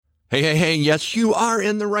Hey, yes, you are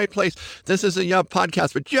in the right place. This is a Yup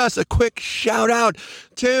podcast, but just a quick shout out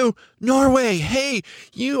to Norway. Hey,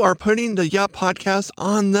 you are putting the Yup podcast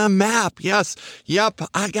on the map. Yes, Yup,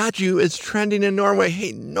 I got you. It's trending in Norway.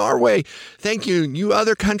 Hey, Norway, thank you. You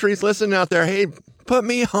other countries listening out there, hey, put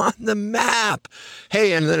me on the map.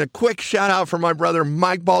 Hey, and then a quick shout out for my brother,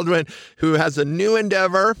 Mike Baldwin, who has a new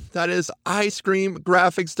endeavor. That is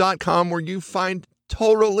icecreamgraphics.com, where you find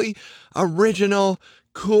totally original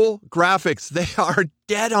cool graphics. They are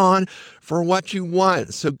dead on for what you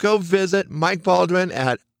want. So go visit Mike Baldwin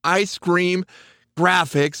at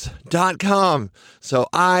icecreamgraphics.com. So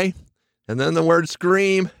and then the word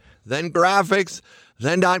scream, then graphics,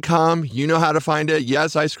 then .com. You know how to find it.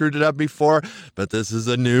 Yes, I screwed it up before, but this is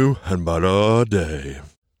a new and better day.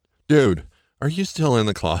 Dude, are you still in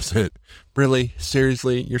the closet? Really?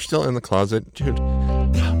 Seriously? You're still in the closet? Dude,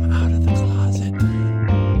 come out of the closet.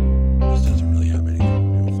 This doesn't really have anything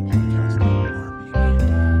to do with the podcast anymore.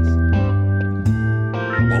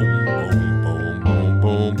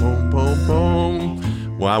 Boom.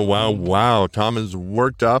 Wow. Tom is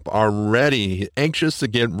worked up already, anxious to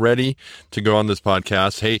get ready to go on this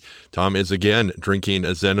podcast. Hey, Tom is again drinking a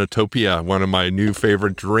Zenotopia, one of my new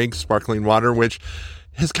favorite drinks, sparkling water, which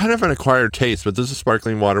is kind of an acquired taste, but this is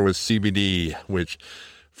sparkling water with CBD, which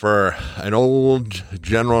for an old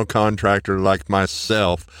general contractor like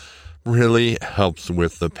myself really helps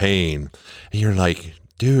with the pain. And you're like,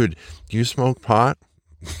 dude, do you smoke pot?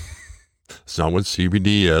 It's not what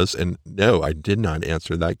CBD is. And no, I did not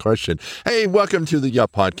answer that question. Hey, welcome to the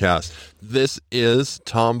Yup podcast. This is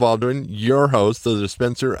Tom Baldwin, your host, the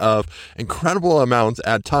dispenser of incredible amounts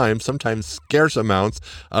at times, sometimes scarce amounts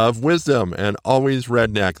of wisdom, and always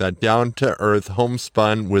redneck, that down-to-earth,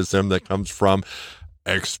 homespun wisdom that comes from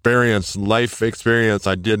experience, life experience.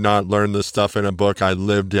 I did not learn this stuff in a book. I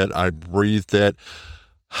lived it. I breathed it.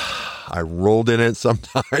 I rolled in it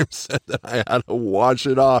sometimes and then I had to wash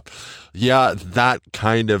it off. Yeah, that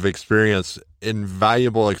kind of experience,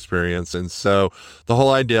 invaluable experience. And so the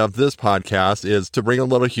whole idea of this podcast is to bring a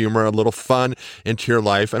little humor, a little fun into your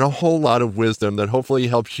life, and a whole lot of wisdom that hopefully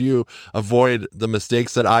helps you avoid the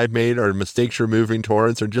mistakes that I've made or mistakes you're moving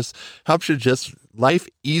towards, or just helps you just life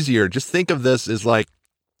easier. Just think of this as like,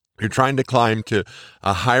 you're trying to climb to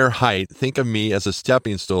a higher height. Think of me as a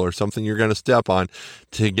stepping stool or something you're going to step on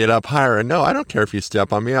to get up higher. And no, I don't care if you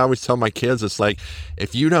step on me. I always tell my kids, it's like,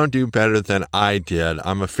 if you don't do better than I did,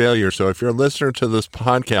 I'm a failure. So if you're a listener to this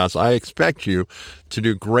podcast, I expect you to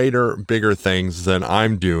do greater, bigger things than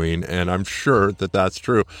I'm doing. And I'm sure that that's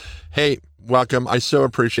true. Hey, welcome. I so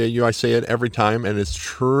appreciate you. I say it every time, and it's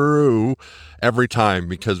true every time,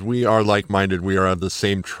 because we are like-minded. We are of the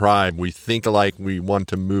same tribe. We think alike. We want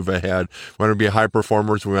to move ahead. We want to be high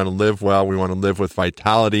performers. We want to live well. We want to live with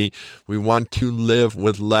vitality. We want to live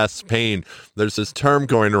with less pain. There's this term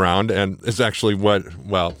going around, and it's actually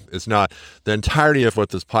it's not the entirety of what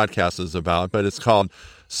this podcast is about, but it's called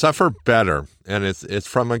Suffer Better. And it's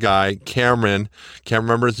from a guy, Cameron. Can't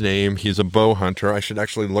remember his name. He's a bow hunter. I should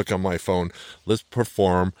actually look on my phone. Let's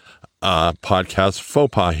perform podcast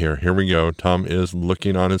faux pas here. Here we go. Tom is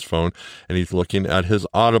looking on his phone, and he's looking at his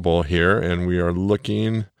Audible here, and we are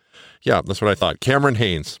looking. Yeah, that's what I thought. Cameron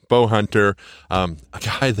Hanes, bow hunter, a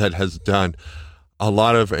guy that has done a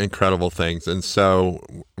lot of incredible things. And so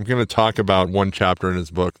I'm going to talk about one chapter in his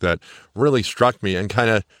book that really struck me and kind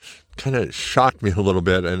of shocked me a little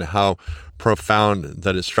bit, and how profound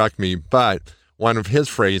that it struck me. But one of his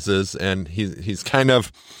phrases, and he's kind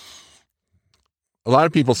of, a lot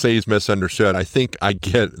of people say he's misunderstood. I think I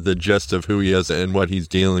get the gist of who he is and what he's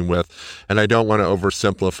dealing with, and I don't want to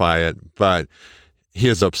oversimplify it, but he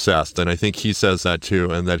is obsessed. And I think he says that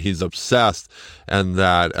too, and that he's obsessed, and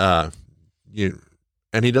that,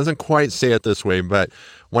 and he doesn't quite say it this way, but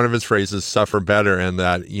one of his phrases, suffer better, and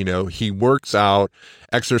that, he works out,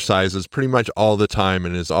 exercises pretty much all the time,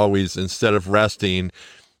 and is always, instead of resting,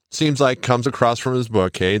 seems like comes across from his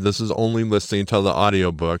book. Hey, this is only listening to the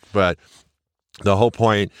audiobook, but the whole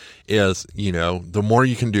point is, the more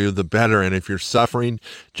you can do, the better. And if you're suffering,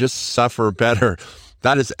 just suffer better.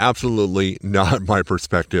 That is absolutely not my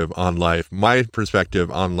perspective on life. My perspective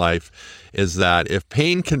on life is that if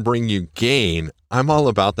pain can bring you gain, I'm all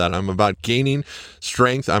about that. I'm about gaining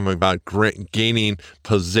strength. I'm about gaining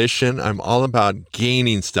position. I'm all about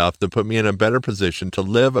gaining stuff to put me in a better position to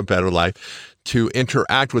live a better life, to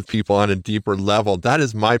interact with people on a deeper level. That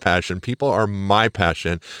is my passion. People are my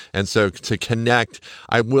passion. And so to connect,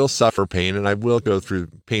 I will suffer pain and I will go through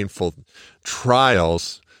painful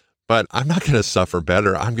trials, but I'm not going to suffer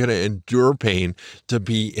better. I'm going to endure pain to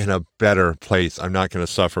be in a better place. I'm not going to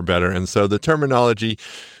suffer better. And so the terminology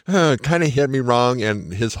kind of hit me wrong,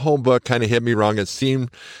 and his whole book kind of hit me wrong. It seemed,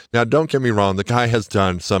 now don't get me wrong, the guy has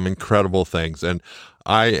done some incredible things, and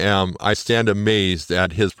I stand amazed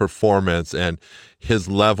at his performance and his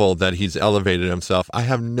level that he's elevated himself. I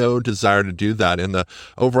have no desire to do that. And the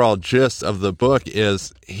overall gist of the book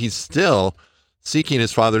is he's still seeking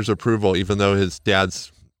his father's approval, even though his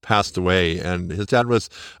dad's passed away. And his dad was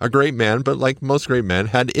a great man, but like most great men,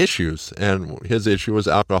 had issues. And his issue was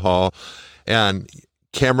alcohol. And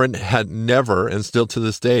Cameron had never, and still to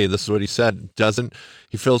this day, this is what he said,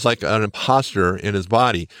 he feels like an imposter in his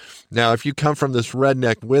body. Now, if you come from this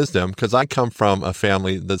redneck wisdom, because I come from a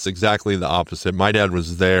family that's exactly the opposite. My dad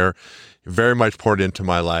was there, very much poured into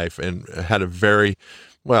my life, and had a very,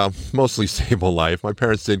 mostly stable life. My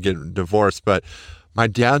parents did get divorced, but my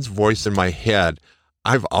dad's voice in my head,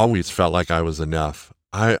 I've always felt like I was enough.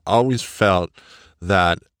 I always felt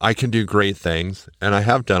that I can do great things, and I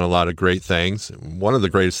have done a lot of great things. One of the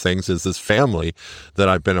greatest things is this family that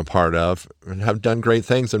I've been a part of and have done great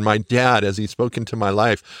things. And my dad, as he spoke into my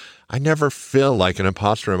life, I never feel like an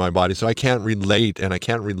imposter in my body, so I can't relate, and I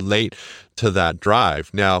can't relate to that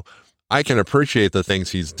drive. Now, I can appreciate the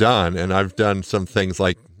things he's done, and I've done some things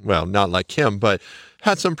like, not like him, but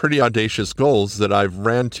had some pretty audacious goals that I've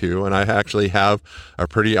ran to, and I actually have a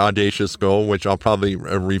pretty audacious goal, which I'll probably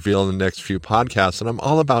reveal in the next few podcasts. And I'm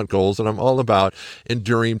all about goals, and I'm all about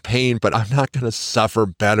enduring pain, but I'm not going to suffer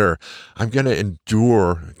better. I'm going to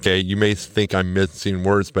endure. Okay, you may think I'm mixing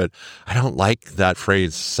words, but I don't like that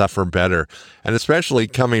phrase, suffer better. And especially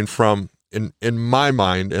coming from, in my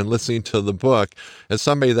mind, and listening to the book, as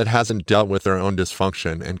somebody that hasn't dealt with their own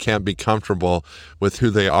dysfunction and can't be comfortable with who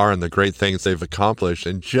they are and the great things they've accomplished,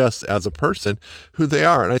 and just as a person, who they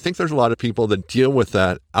are. And I think there's a lot of people that deal with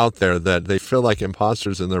that out there, that they feel like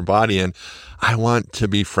imposters in their body. And I want to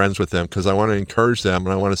be friends with them because I want to encourage them.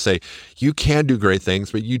 And I want to say, you can do great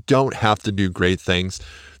things, but you don't have to do great things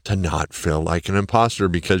to not feel like an imposter,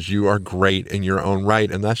 because you are great in your own right.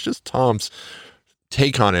 And that's just Tom's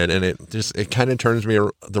take on it, and it kind of turns me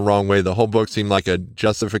the wrong way. The whole book seemed like a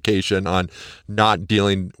justification on not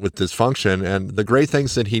dealing with dysfunction and the great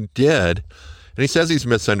things that he did. And he says he's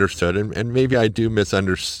misunderstood, and maybe I do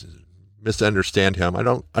misunderstand him. I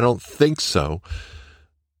don't think so.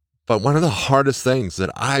 But one of the hardest things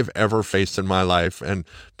that I've ever faced in my life, and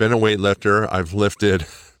been a weightlifter,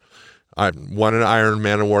 I won an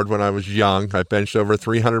Ironman award when I was young. I benched over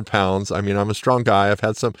 300 pounds. I mean, I'm a strong guy. I've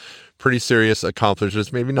had some pretty serious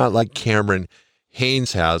accomplishments, maybe not like Cameron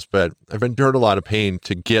Hanes has, but I've endured a lot of pain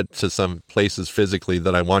to get to some places physically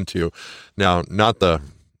that I want to. Now, not the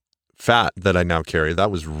fat that I now carry. That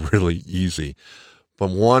was really easy. But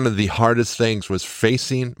one of the hardest things was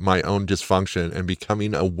facing my own dysfunction and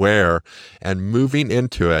becoming aware and moving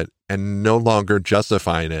into it and no longer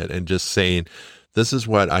justifying it and just saying, this is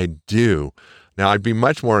what I do. Now, I'd be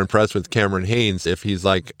much more impressed with Cameron Hanes if he's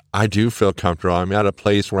like, I do feel comfortable. I'm at a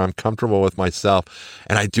place where I'm comfortable with myself,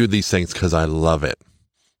 and I do these things because I love it.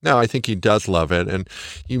 Now, I think he does love it, and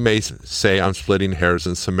you may say I'm splitting hairs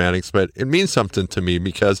and semantics, but it means something to me,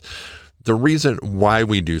 because the reason why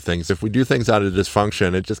we do things, if we do things out of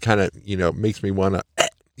dysfunction, it just kind of, makes me want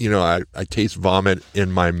to, I taste vomit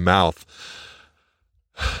in my mouth.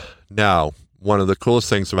 Now, one of the coolest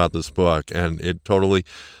things about this book, and it totally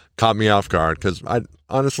caught me off guard, because I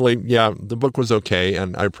honestly, the book was okay,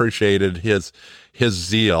 and I appreciated his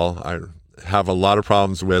zeal. I have a lot of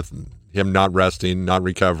problems with him not resting, not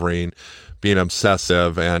recovering, being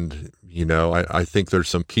obsessive, and I think there's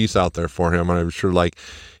some peace out there for him, and I would sure like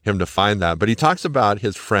him to find that. But he talks about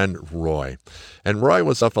his friend Roy, and Roy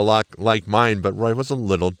was up a lot like mine, but Roy was a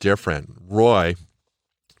little different. Roy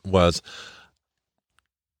was,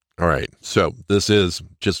 all right, so this is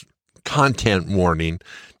just content warning.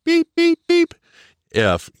 Beep, beep, beep.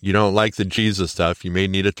 If you don't like the Jesus stuff, you may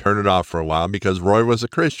need to turn it off for a while, because Roy was a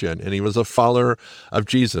Christian and he was a follower of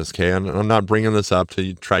Jesus. Okay. And I'm not bringing this up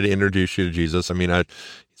to try to introduce you to Jesus. I mean,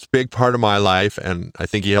 it's a big part of my life, and I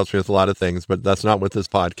think he helps me with a lot of things, but that's not what this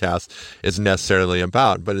podcast is necessarily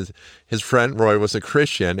about. But his friend Roy was a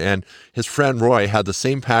Christian, and his friend Roy had the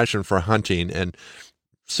same passion for hunting, and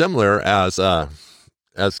similar as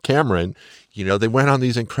Cameron, they went on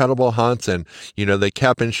these incredible hunts, and, they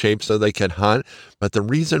kept in shape so they could hunt. But the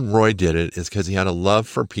reason Roy did it is because he had a love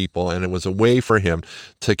for people, and it was a way for him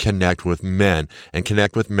to connect with men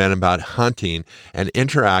about hunting and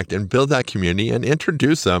interact and build that community and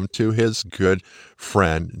introduce them to his good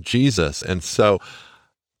friend, Jesus. And so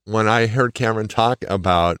when I heard Cameron talk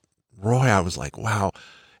about Roy, I was like, wow.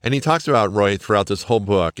 And he talks about Roy throughout this whole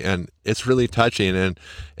book, and it's really touching.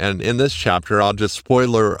 And in this chapter, I'll just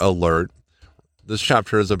spoiler alert, this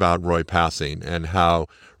chapter is about Roy passing and how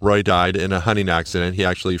Roy died in a hunting accident. He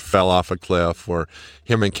actually fell off a cliff, where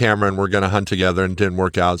him and Cameron were going to hunt together and didn't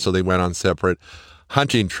work out, so they went on separate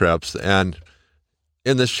hunting trips. And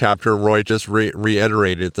in this chapter, Roy just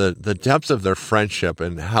reiterated the depths of their friendship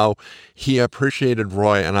and how he appreciated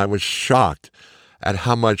Roy, and I was shocked at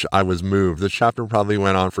how much I was moved. The chapter probably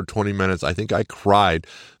went on for 20 minutes. I think I cried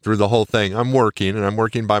through the whole thing. I'm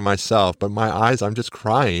working by myself, but my eyes, I'm just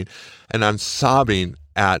crying, and I'm sobbing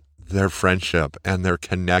at their friendship and their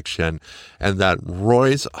connection, and that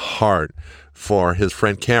Roy's heart for his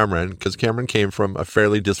friend Cameron, because Cameron came from a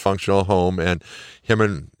fairly dysfunctional home, and him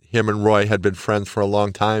and Roy had been friends for a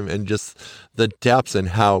long time, and just the depths and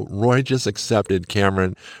how Roy just accepted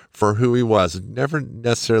Cameron for who he was. Never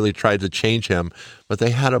necessarily tried to change him, but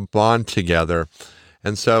they had a bond together.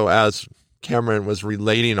 And so as Cameron was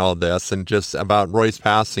relating all this and just about Roy's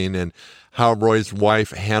passing and how Roy's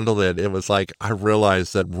wife handled it, it was like I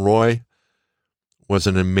realized that Roy was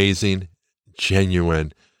an amazing,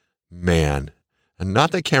 genuine man. And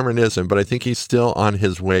not that Cameron isn't, but I think he's still on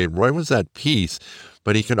his way. Roy was at peace,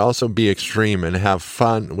 but he could also be extreme and have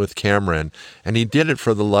fun with Cameron. And he did it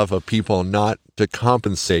for the love of people, not to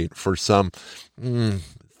compensate for some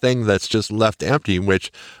thing that's just left empty,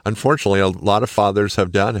 which unfortunately a lot of fathers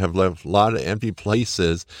have done, have left a lot of empty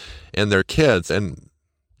places in their kids. And,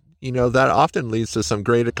 you know, that often leads to some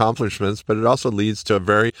great accomplishments, but it also leads to a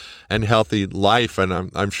very unhealthy life.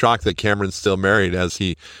 And I'm shocked that Cameron's still married, as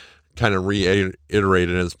he kind of reiterated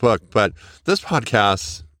in his book. But this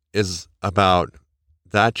podcast is about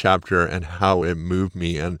that chapter and how it moved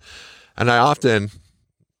me. And I often,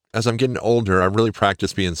 as I'm getting older, I really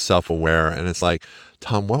practice being self-aware. And it's like,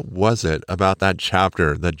 Tom, what was it about that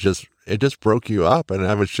chapter that just broke you up? And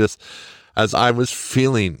I was just, as I was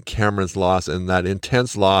feeling Cameron's loss and that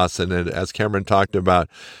intense loss, and as Cameron talked about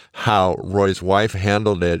how Roy's wife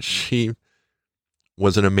handled it, she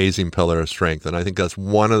was an amazing pillar of strength. And I think that's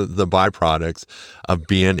one of the byproducts of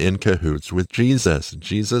being in cahoots with Jesus.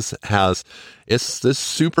 Jesus it's this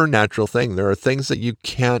supernatural thing. There are things that you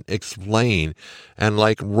can't explain. And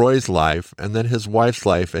like Roy's life, and then his wife's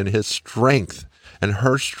life, and his strength and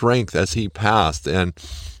her strength as he passed, and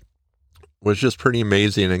was just pretty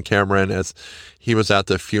amazing. And Cameron, as he was at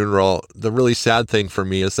the funeral, the really sad thing for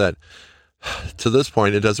me is that to this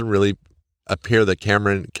point, it doesn't really appear that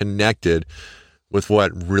Cameron connected with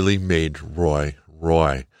what really made Roy.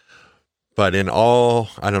 But in all,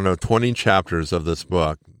 20 chapters of this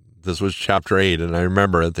book, this was chapter 8, and I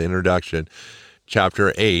remember at the introduction,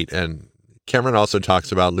 chapter 8, and Cameron also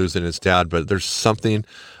talks about losing his dad, but there's something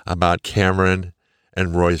about Cameron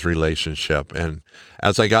and Roy's relationship. And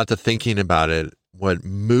as I got to thinking about it, what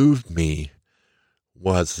moved me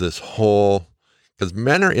was this whole, because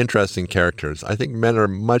men are interesting characters. I think men are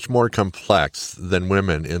much more complex than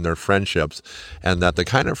women in their friendships, and that the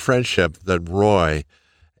kind of friendship that Roy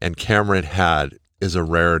and Cameron had is a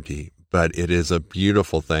rarity, but it is a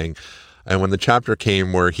beautiful thing. And when the chapter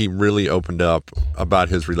came where he really opened up about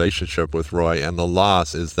his relationship with Roy and the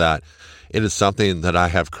loss, is that it is something that I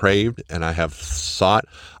have craved and I have sought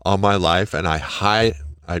all my life, and I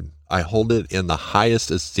hold it in the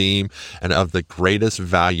highest esteem, and of the greatest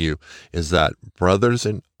value is that brothers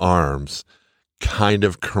in arms kind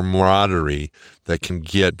of camaraderie that can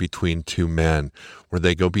get between two men, where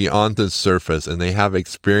they go beyond the surface and they have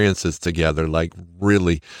experiences together, like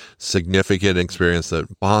really significant experience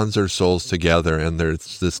that bonds their souls together. And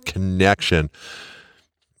there's this connection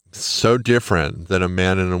so different than a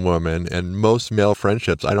man and a woman. And most male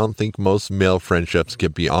friendships, I don't think most male friendships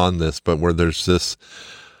get beyond this, but where there's this,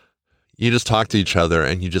 you just talk to each other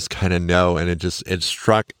and you just kind of know. And it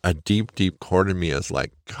struck a deep, deep chord in me as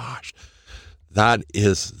like, gosh, that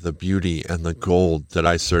is the beauty and the gold that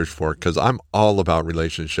I search for, because I'm all about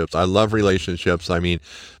relationships. I love relationships. I mean,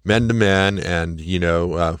 men to men and,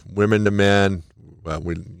 women to men.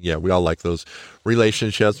 We all like those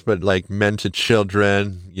relationships, but like men to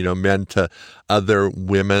children, men to other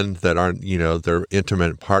women that aren't, their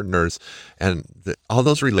intimate partners. And all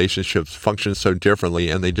those relationships function so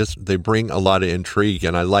differently, and they bring a lot of intrigue.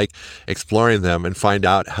 And I like exploring them and find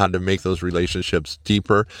out how to make those relationships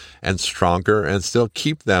deeper and stronger and still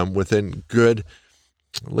keep them within good,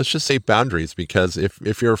 let's just say, boundaries. Because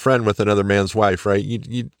if you're a friend with another man's wife, right,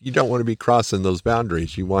 you don't want to be crossing those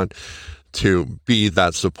boundaries. You want to be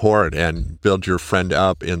that support and build your friend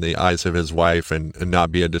up in the eyes of his wife and not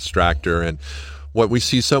be a distractor. And what we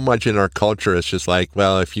see so much in our culture is just like,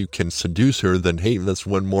 well, if you can seduce her, then hey, that's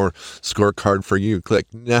one more scorecard for you. Click.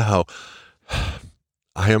 No,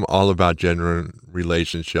 I am all about genuine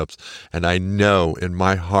relationships. And I know in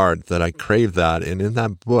my heart that I crave that. And in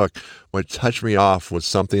that book, what touched me off was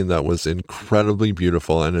something that was incredibly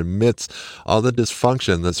beautiful. And amidst all the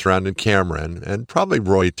dysfunction that surrounded Cameron, and probably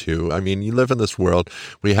Roy too. I mean, you live in this world,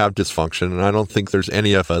 we have dysfunction. And I don't think there's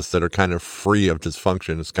any of us that are kind of free of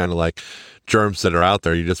dysfunction. It's kind of like germs that are out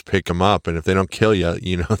there. You just pick them up. And if they don't kill you,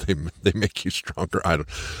 they make you stronger. I don't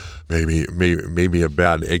Maybe a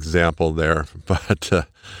bad example there, but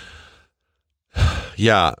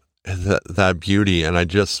yeah, that beauty, and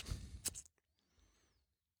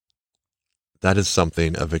that is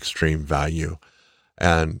something of extreme value.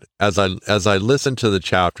 And as I listened to the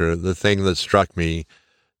chapter, the thing that struck me,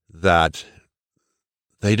 that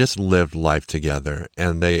they just lived life together,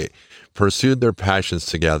 and they pursued their passions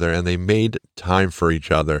together, and they made time for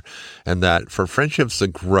each other. And that for friendships to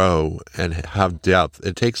grow and have depth,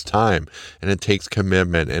 it takes time, and it takes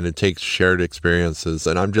commitment, and it takes shared experiences.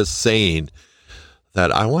 And I'm just saying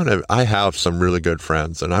that I have some really good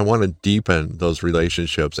friends, and I want to deepen those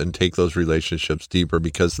relationships and take those relationships deeper,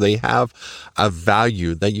 because they have a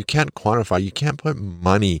value that you can't quantify. You can't put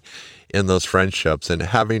money in those friendships. And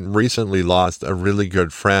having recently lost a really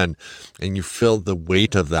good friend, and you feel the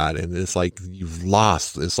weight of that, and it's like you've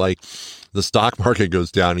lost. It's like the stock market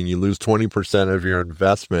goes down and you lose 20% of your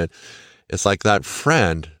investment. It's like that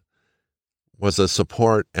friend was a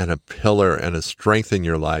support and a pillar and a strength in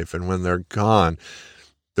your life. And when they're gone,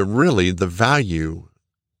 the value,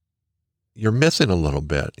 you're missing a little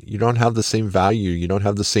bit. You don't have the same value. You don't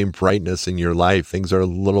have the same brightness in your life. Things are a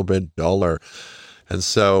little bit duller. And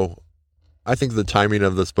so I think the timing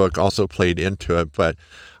of this book also played into it. But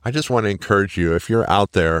I just want to encourage you, if you're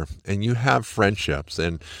out there and you have friendships,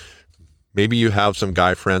 and maybe you have some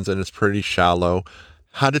guy friends and it's pretty shallow,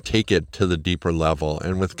 how to take it to the deeper level.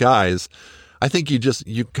 And with guys, I think you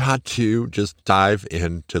got to just dive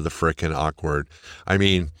into the frickin' awkward. I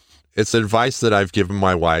mean, it's advice that I've given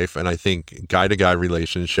my wife, and I think guy-to-guy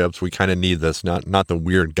relationships, we kind of need this, not the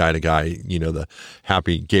weird guy-to-guy, the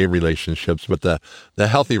happy gay relationships, but the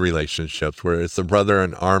healthy relationships where it's the brother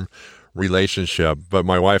and arm relationship. But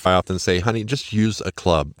my wife, I often say, honey, just use a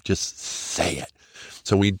club. Just say it.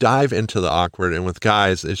 So we dive into the awkward. And with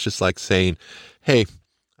guys, it's just like saying, hey,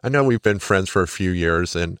 I know we've been friends for a few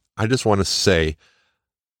years, and I just want to say,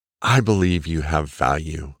 I believe you have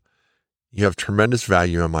value. You have tremendous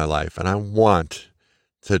value in my life, and I want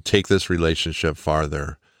to take this relationship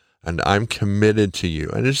farther, and I'm committed to you.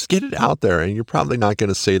 And just get it out there, and you're probably not going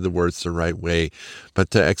to say the words the right way, but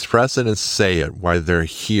to express it and say it while they're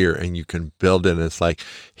here, and you can build it. And it's like,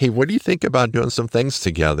 hey, what do you think about doing some things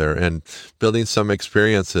together and building some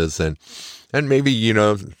experiences? And maybe,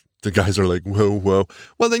 the guys are like, whoa.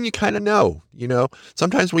 Well, then you kind of know,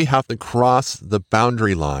 sometimes we have to cross the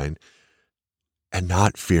boundary line and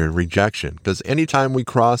not fear rejection. Because anytime we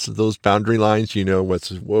cross those boundary lines,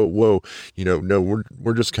 whoa, no,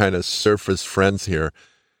 we're just kind of surface friends here.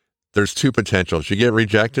 There's two potentials. You get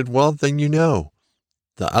rejected, well, then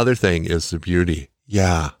The other thing is the beauty.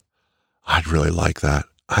 Yeah, I'd really like that.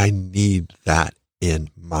 I need that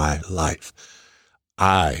in my life.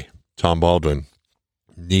 I, Tom Baldwin,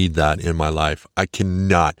 need that in my life. I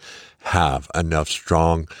cannot have enough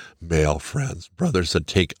strong male friends, brothers that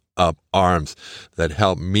take up arms, that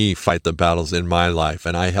help me fight the battles in my life,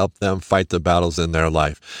 and I help them fight the battles in their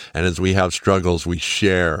life. And as we have struggles, we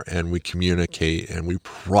share and we communicate and we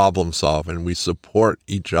problem solve and we support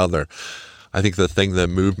each other. I think the thing that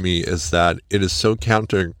moved me is that it is so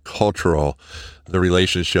countercultural, the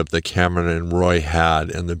relationship that Cameron and Roy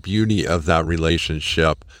had, and the beauty of that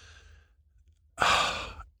relationship.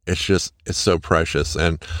 It's so precious.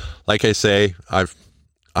 And like I say, I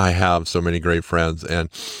have so many great friends. And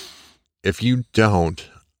if you don't,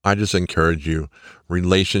 I just encourage you.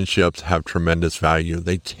 Relationships have tremendous value.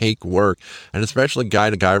 They take work, and especially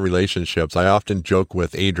guy-to-guy relationships. I often joke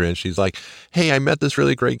with Adrian. She's like, hey, I met this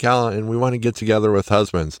really great gal, and we want to get together with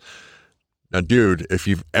husbands. Now, dude, if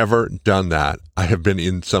you've ever done that, I have been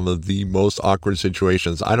in some of the most awkward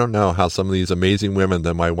situations. I don't know how some of these amazing women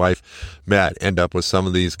that my wife met end up with some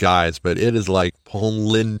of these guys, but it is like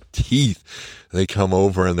pulling teeth. They come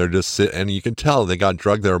over and they're just sitting, and you can tell they got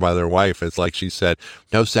drugged there by their wife. It's like she said,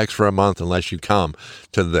 no sex for a month unless you come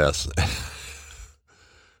to this.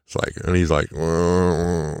 It's like, and he's like,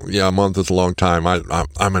 yeah, a month is a long time. I'm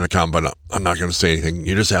going to come, but I'm not going to say anything.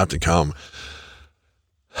 You just have to come.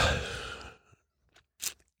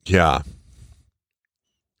 Yeah.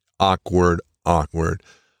 Awkward.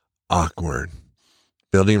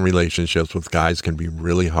 Building relationships with guys can be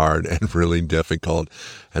really hard and really difficult.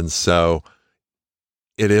 And so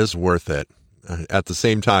it is worth it. at the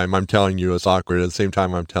same time, I'm telling you it's awkward. At the same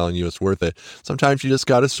time, I'm telling you it's worth it. Sometimes you just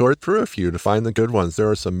got to sort through a few to find the good ones. There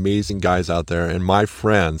are some amazing guys out there, and my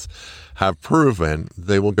friends have proven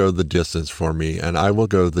they will go the distance for me, and I will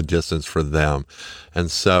go the distance for them.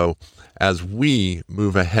 And so as we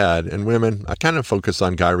move ahead, and women, I kind of focus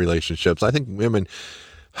on guy relationships. I think women,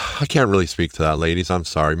 I can't really speak to that, ladies. I'm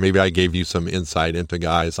sorry. Maybe I gave you some insight into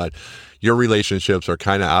guys. Your relationships are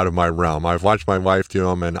kind of out of my realm. I've watched my wife do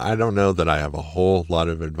them, and I don't know that I have a whole lot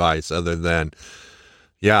of advice other than,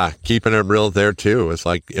 keeping it real there too. It's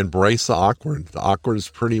like embrace the awkward. The awkward is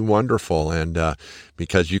pretty wonderful. And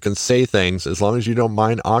because you can say things, as long as you don't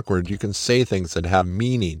mind awkward, you can say things that have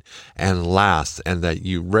meaning and last, and that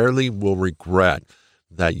you rarely will regret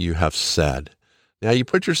that you have said. Now, you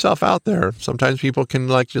put yourself out there. Sometimes people can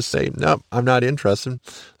just say, no, I'm not interested.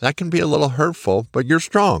 That can be a little hurtful, but you're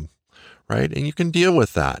strong, right? And you can deal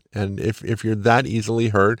with that. And if you're that easily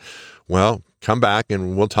hurt, well, come back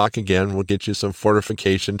and we'll talk again. We'll get you some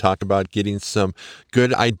fortification, talk about getting some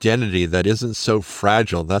good identity that isn't so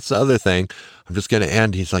fragile. That's the other thing. I'm just going to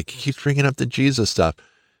end. He's like, he keeps bringing up the Jesus stuff.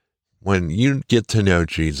 When you get to know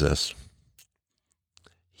Jesus,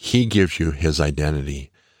 he gives you his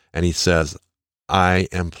identity. And he says, I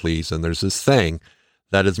am pleased. And there's this thing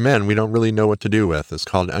that as men, we don't really know what to do with. It's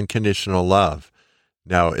called unconditional love.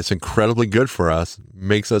 Now, it's incredibly good for us,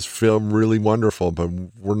 makes us feel really wonderful, but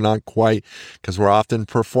we're not quite, because we're often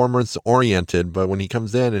performance oriented. But when he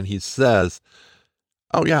comes in and he says,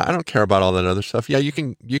 oh yeah, I don't care about all that other stuff. Yeah, you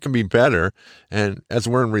can be better. And as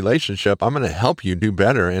we're in relationship, I'm going to help you do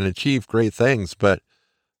better and achieve great things. But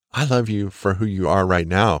I love you for who you are right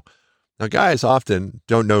now. Now, guys often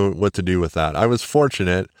don't know what to do with that. I was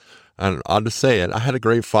fortunate, and I'll just say it, I had a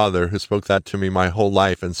great father who spoke that to me my whole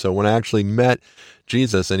life. And so when I actually met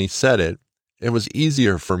Jesus and he said it, it was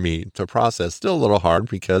easier for me to process. Still a little hard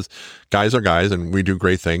because guys are guys and we do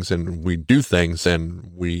great things and we do things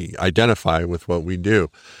and we identify with what we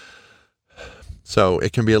do. So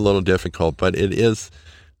it can be a little difficult, but it is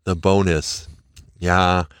the bonus.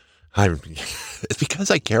 Yeah, it's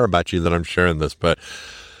because I care about you that I'm sharing this, but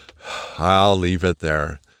I'll leave it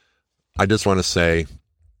there. I just want to say,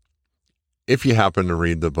 if you happen to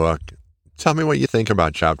read the book, tell me what you think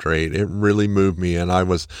about chapter 8. It really moved me, and I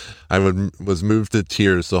was moved to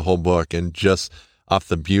tears the whole book, and just off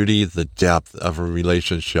the beauty, the depth of a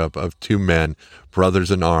relationship of two men,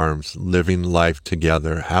 brothers in arms, living life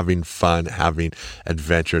together, having fun, having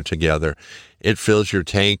adventure together. It fills your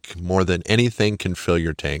tank more than anything can fill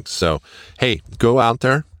your tank. So, hey, go out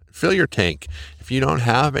there, fill your tank. If you don't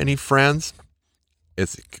have any friends, I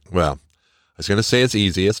was going to say it's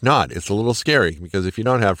easy. It's not. It's a little scary because if you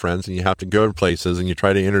don't have friends and you have to go to places and you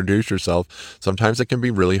try to introduce yourself, sometimes it can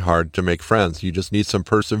be really hard to make friends. You just need some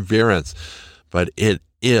perseverance, but it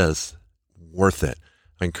is worth it.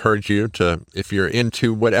 I encourage you to, if you're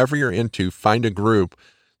into whatever you're into, find a group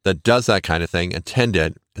that does that kind of thing, attend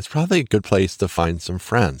it. It's probably a good place to find some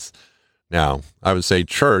friends. Now, I would say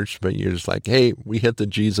church, but you're just like, hey, we hit the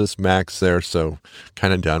Jesus max there, so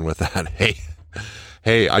kind of done with that.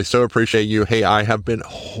 Hey, I so appreciate you. Hey, I have been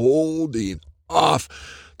holding off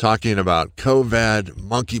talking about COVID,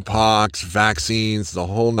 monkeypox, vaccines, the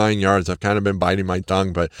whole 9 yards. I've kind of been biting my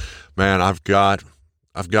tongue, but man, I've got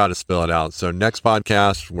to spill it out. So next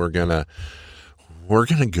podcast, we're gonna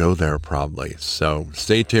go there probably. So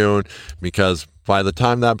stay tuned, because by the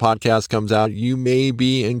time that podcast comes out, you may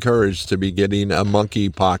be encouraged to be getting a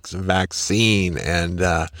monkeypox vaccine. And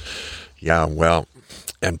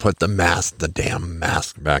and put the damn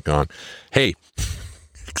mask back on. Hey,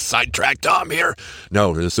 sidetrack Tom here.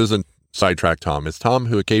 No, this isn't sidetrack Tom. It's Tom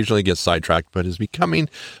who occasionally gets sidetracked, but is becoming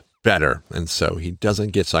better. And so he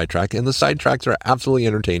doesn't get sidetracked. And the sidetracks are absolutely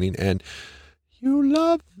entertaining, and you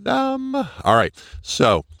love them. All right.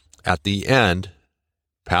 So at the end,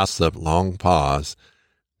 past the long pause,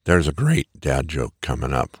 there's a great dad joke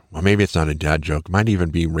coming up. Well, maybe it's not a dad joke. It might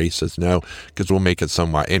even be racist. No, because we'll make it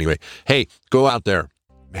somewhat. Anyway, hey, go out there.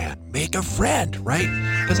 Man, make a friend, right?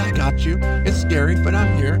 Because I got you. It's scary, but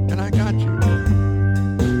I'm here, and I got you.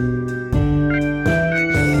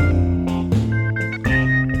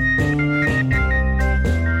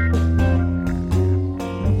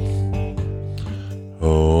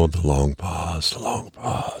 Oh, the long pause. Long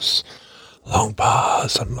pause.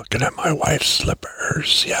 I'm looking at my wife's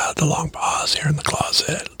slippers. Yeah, the long pause here in the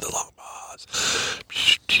closet. The long pause.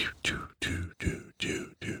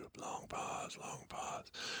 Long pause.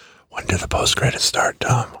 When did the post-credits start,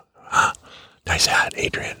 Tom? Huh? Nice hat,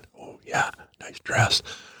 Adrian. Oh, yeah. Nice dress.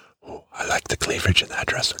 Oh, I like the cleavage in that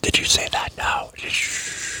dress. Did you say that now?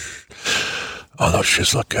 Oh, those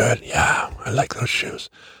shoes look good. Yeah, I like those shoes.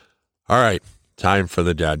 All right, time for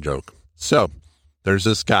the dad joke. So there's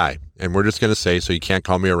this guy, and we're just going to say, so you can't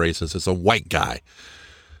call me a racist, it's a white guy,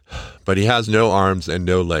 but he has no arms and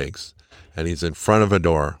no legs, and he's in front of a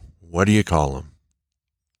door. What do you call him?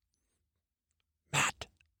 Matt.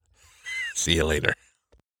 See you later.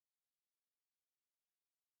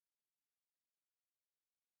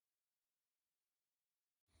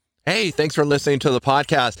 Hey, thanks for listening to the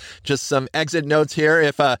podcast. Just some exit notes here.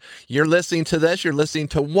 If you're listening to this, you're listening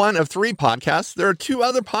to one of 3 podcasts. There are 2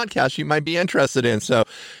 other podcasts you might be interested in. So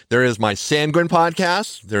there is my Sanguine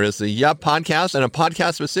podcast, there is the Yup podcast, and a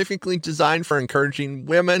podcast specifically designed for encouraging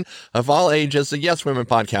women of all ages, the Yes Women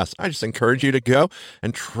podcast. I just encourage you to go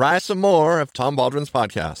and try some more of Tom Baldwin's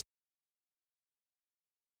podcast.